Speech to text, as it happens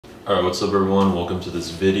Alright, what's up everyone? Welcome to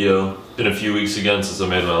this video. It's been a few weeks again since I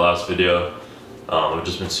made my last video. I've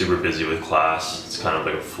just been super busy with class. It's kind of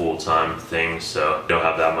like a full-time thing, so I don't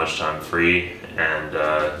have that much time free,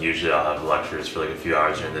 and usually I'll have lectures for like a few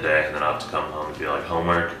hours during the day, and then I'll have to come home and do like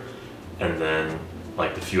homework, and then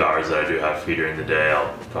like the few hours that I do have free during the day,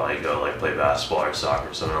 I'll probably go like play basketball or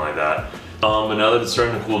soccer or something like that. But now that it's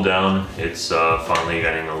starting to cool down, it's finally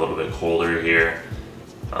getting a little bit colder here.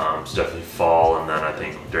 It's definitely fall, and then I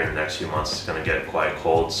think during the next few months it's going to get quite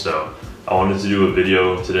cold, so I wanted to do a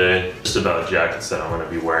video today just about jackets that I'm going to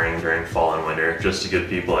be wearing during fall and winter, just to give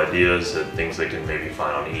people ideas and things they can maybe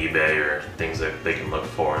find on eBay or things that they can look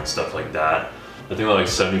for and stuff like that. I think like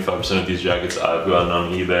 75% of these jackets I've gotten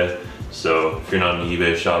on eBay, so if you're not an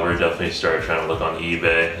eBay shopper, definitely start trying to look on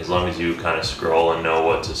eBay. As long as you kind of scroll and know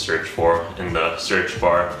what to search for in the search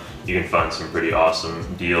bar, you can find some pretty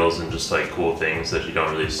awesome deals and just like cool things that you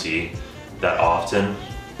don't really see that often.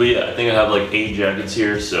 But yeah, I think I have like 8 jackets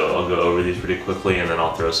here, so I'll go over these pretty quickly and then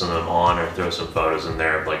I'll throw some of them on or throw some photos in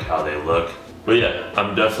there of like how they look. But yeah,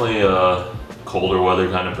 I'm definitely a colder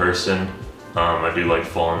weather kind of person. I do like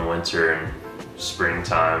fall and winter and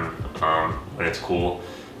springtime when it's cool,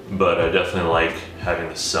 but I definitely like having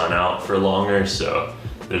the sun out for longer, so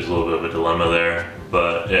there's a little bit of a dilemma there.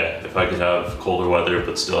 But yeah, if I could have colder weather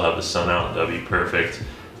but still have the sun out, that'd be perfect.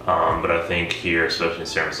 But I think here, especially in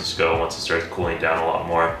San Francisco, once it starts cooling down a lot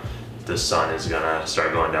more, the sun is gonna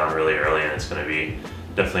start going down really early, and it's gonna be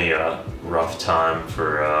definitely a rough time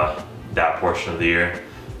for that portion of the year.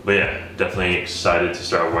 But yeah, definitely excited to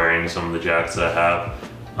start wearing some of the jackets that I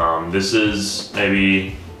have. This is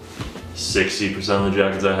maybe 60% of the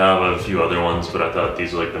jackets I have. I have a few other ones, but I thought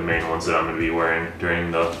these are like the main ones that I'm gonna be wearing during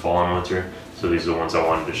the fall and winter. So these are the ones I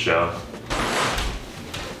wanted to show.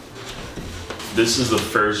 This is the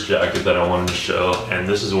first jacket that I wanted to show, and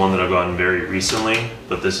this is one that I've gotten very recently,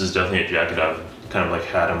 but this is definitely a jacket I've kind of like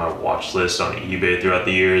had on my watch list on eBay throughout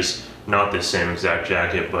the years. Not the same exact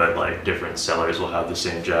jacket, but like different sellers will have the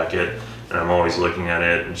same jacket, and I'm always looking at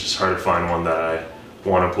it. It's just hard to find one that I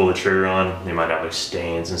want to pull the trigger on. They might have like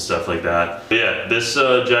stains and stuff like that. But yeah, this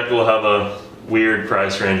jacket will have a weird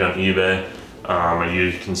price range on eBay.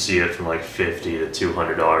 You can see it from like $50 to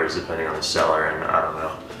 $200 depending on the seller, and I don't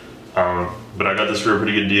know. But I got this for a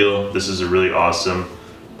pretty good deal. This is a really awesome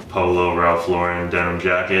Polo Ralph Lauren denim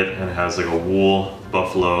jacket, and it has like a wool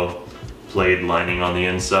buffalo plaid lining on the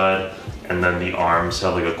inside, and then the arms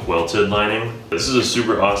have like a quilted lining. This is a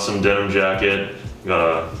super awesome denim jacket.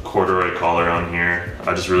 Got a corduroy collar on here.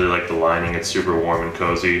 I just really like the lining. It's super warm and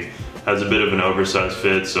cozy. Has a bit of an oversized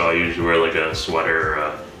fit, so I usually wear like a sweater or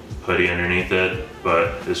a hoodie underneath it,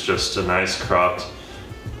 but it's just a nice cropped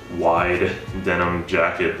wide denim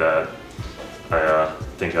jacket that I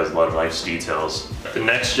think has a lot of nice details. The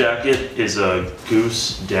next jacket is a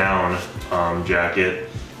goose down jacket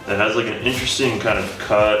that has like an interesting kind of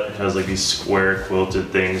cut. It has like these square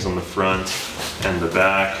quilted things on the front and the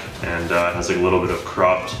back, and has like a little bit of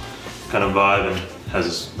cropped kind of vibe, and has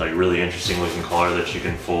this like really interesting looking collar that you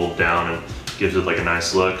can fold down and gives it like a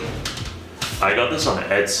nice look. I got this on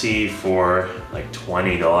Etsy for like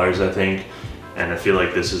 $20, I think, and I feel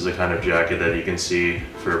like this is the kind of jacket that you can see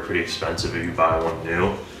for pretty expensive if you buy one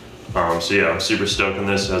new. So yeah, I'm super stoked on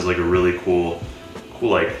this. It has like a really cool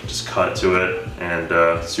like just cut to it,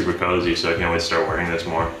 and super cozy, so I can't wait to start wearing this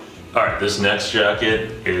more. Alright, this next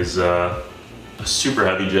jacket is a super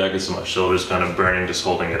heavy jacket, so my shoulder's kind of burning just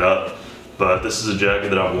holding it up. But this is a jacket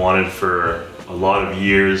that I've wanted for a lot of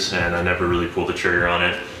years, and I never really pulled the trigger on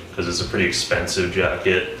it because it's a pretty expensive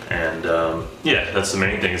jacket, and yeah, that's the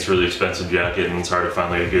main thing. It's a really expensive jacket and it's hard to find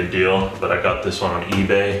like a good deal, but I got this one on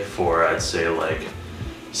eBay for, I'd say, like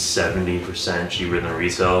 70% cheaper than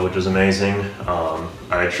retail, which was amazing.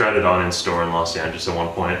 I tried it on in store in Los Angeles at one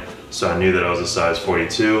point, so I knew that I was a size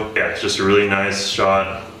 42. Yeah, it's just a really nice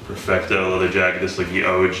shot, perfecto leather jacket. This is like the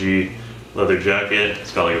OG leather jacket.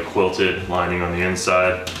 It's got like a quilted lining on the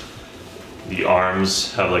inside. The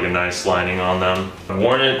arms have like a nice lining on them. I've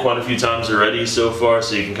worn it quite a few times already so far,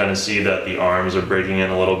 so you can kind of see that the arms are breaking in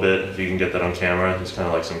a little bit. If you can get that on camera, there's kind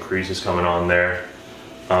of like some creases coming on there.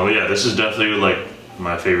 But yeah, this is definitely like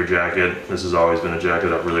my favorite jacket. This has always been a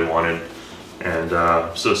jacket I've really wanted, and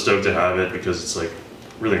I'm so stoked to have it because it's like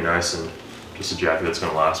really nice and just a jacket that's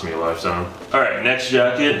gonna last me a lifetime. Alright, next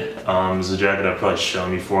jacket is a jacket I've probably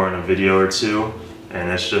shown before in a video or two, and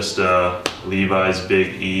it's just a Levi's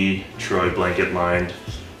Big E Troy blanket lined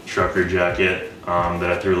trucker jacket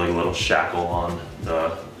that I threw like a little shackle on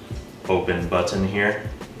the open button here.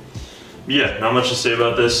 Yeah, not much to say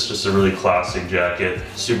about this, just a really classic jacket.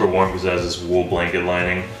 Super warm because it has this wool blanket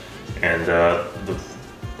lining, and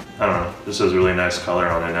I don't know, just has a really nice color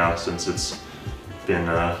on it now since it's been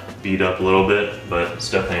beat up a little bit, but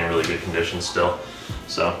it's definitely in really good condition still.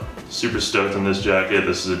 So super stoked on this jacket.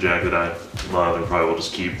 This is a jacket I love and probably will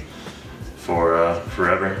just keep for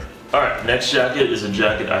forever. All right, next jacket is a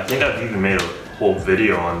jacket I think I've even made a whole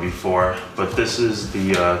video on before, but this is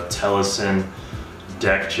the Tellison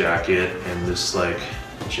deck jacket in this like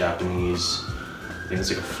Japanese, I think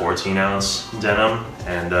it's like a 14-ounce denim,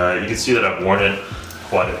 and you can see that I've worn it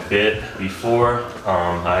quite a bit before.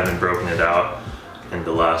 I haven't broken it out in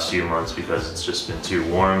the last few months because it's just been too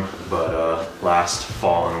warm, but last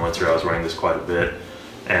fall and winter I was wearing this quite a bit.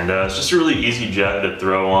 And it's just a really easy jacket to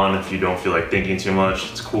throw on if you don't feel like thinking too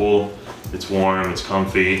much. It's cool, it's warm, it's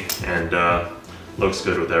comfy, and looks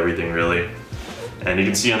good with everything really. And you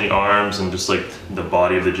can see on the arms and just like the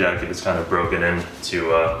body of the jacket is kind of broken into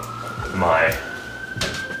my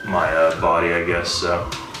body, I guess. So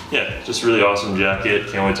yeah, just really awesome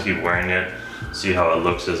jacket. Can't wait to keep wearing it. See how it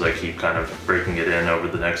looks as I keep kind of breaking it in over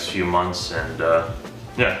the next few months. And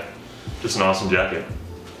yeah, just an awesome jacket.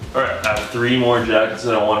 All right, I have 3 more jackets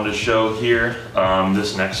that I wanted to show here.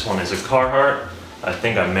 This next one is a Carhartt. I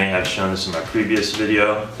think I may have shown this in my previous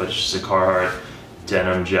video, but it's just a Carhartt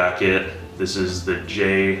denim jacket. This is the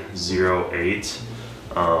J08.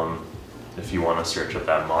 If you want to search up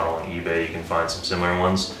that model on eBay, you can find some similar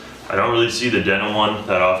ones. I don't really see the denim one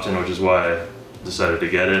that often, which is why I decided to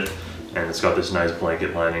get it. And it's got this nice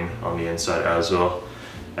blanket lining on the inside as well.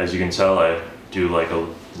 As you can tell, I do like a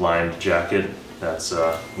lined jacket. That's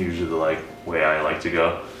usually the way I like to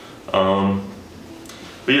go.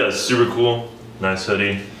 But yeah, it's super cool. Nice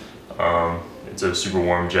hoodie. It's a super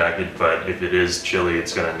warm jacket, but if it is chilly,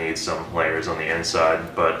 it's gonna need some layers on the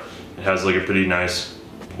inside. But it has like a pretty nice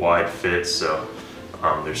wide fit, so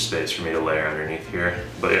there's space for me to layer underneath here.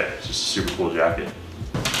 But yeah, it's just a super cool jacket.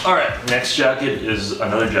 All right, next jacket is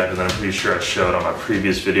another jacket that I'm pretty sure I showed on my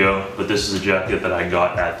previous video, but this is a jacket that I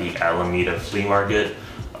got at the Alameda Flea Market.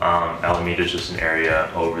 Alameda is just an area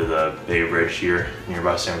over the Bay Bridge here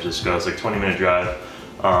nearby San Francisco. It's like a 20-minute drive.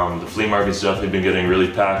 The flea market's definitely been getting really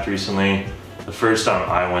packed recently. The first time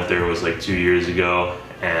I went there was like 2 years ago,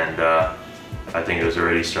 and I think it was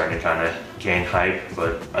already starting to kind of gain hype,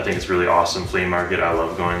 but I think it's a really awesome flea market. I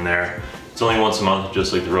love going there. It's only once a month,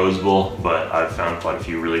 just like the Rose Bowl, but I've found quite a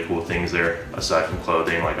few really cool things there aside from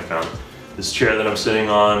clothing. Like I found this chair that I'm sitting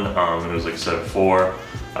on, it was like a set of 4.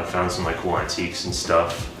 I found some like cool antiques and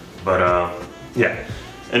stuff, but yeah.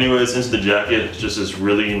 Anyways, into the jacket, it's just this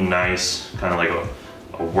really nice kind of like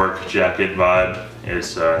a work jacket vibe.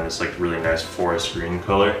 It's this like really nice forest green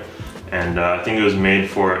color, and I think it was made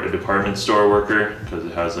for a department store worker because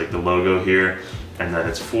it has like the logo here, and then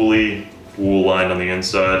it's fully wool lined on the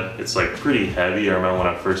inside. It's like pretty heavy. I remember when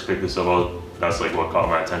I first picked this up, that's like what caught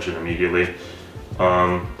my attention immediately.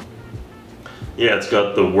 Yeah, it's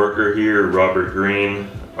got the worker here, Robert Green.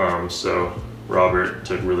 So Robert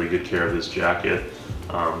took really good care of this jacket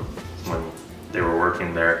when they were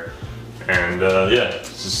working there. And yeah,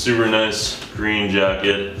 it's a super nice green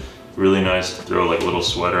jacket. Really nice to throw like a little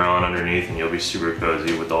sweater on underneath, and you'll be super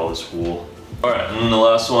cozy with all this wool. All right, and then the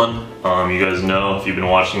last one, you guys know, if you've been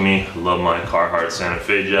watching me, I love my Carhartt Santa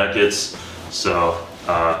Fe jackets. So,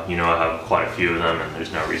 you know, I have quite a few of them, and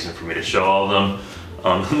there's no reason for me to show all of them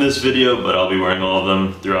in this video, but I'll be wearing all of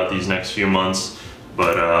them throughout these next few months.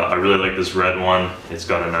 But I really like this red one. It's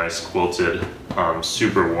got a nice quilted,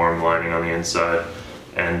 super warm lining on the inside.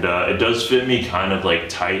 And it does fit me kind of like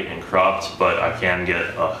tight and cropped, but I can get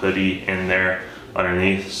a hoodie in there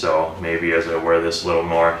underneath, so maybe as I wear this a little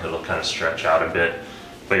more, it'll kind of stretch out a bit.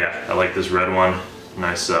 But yeah, I like this red one.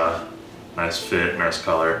 Nice nice fit, nice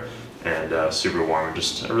color, and super warm.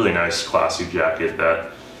 Just a really nice classic jacket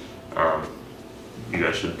that you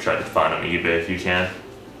guys should try to find on eBay if you can.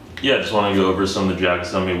 Yeah, just want to go over some of the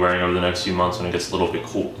jackets I'll be wearing over the next few months when it gets a little bit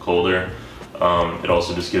colder. It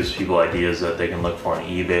also just gives people ideas that they can look for on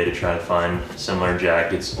eBay to try to find similar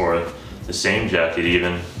jackets, or the same jacket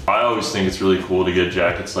even. I always think it's really cool to get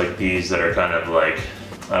jackets like these that are kind of like,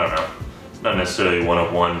 I don't know, not necessarily one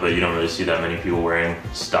of one, but you don't really see that many people wearing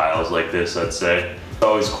styles like this, I'd say. It's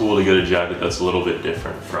always cool to get a jacket that's a little bit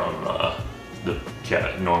different from a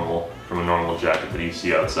normal jacket that you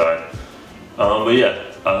see outside. But yeah,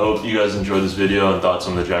 I hope you guys enjoyed this video and thought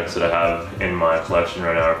some of the jackets that I have in my collection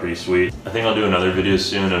right now are pretty sweet. I think I'll do another video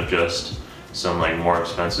soon of just some like more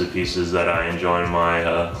expensive pieces that I enjoy in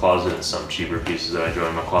my closet, and some cheaper pieces that I enjoy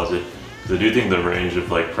in my closet. Because I do think the range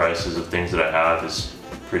of like prices of things that I have is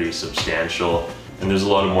pretty substantial, and there's a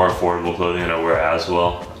lot of more affordable clothing that I wear as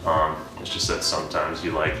well. It's just that sometimes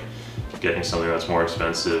you like getting something that's more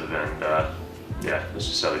expensive, and yeah, that's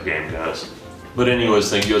just how the game goes. But anyways,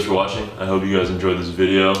 thank you guys for watching. I hope you guys enjoyed this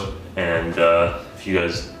video, and if you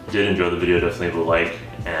guys did enjoy the video, definitely leave a like.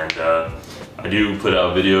 And I do put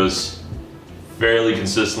out videos fairly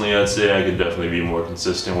consistently. I'd say I could definitely be more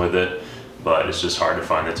consistent with it, but it's just hard to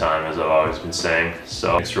find the time, as I've always been saying.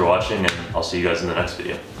 So thanks for watching, and I'll see you guys in the next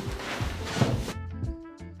video.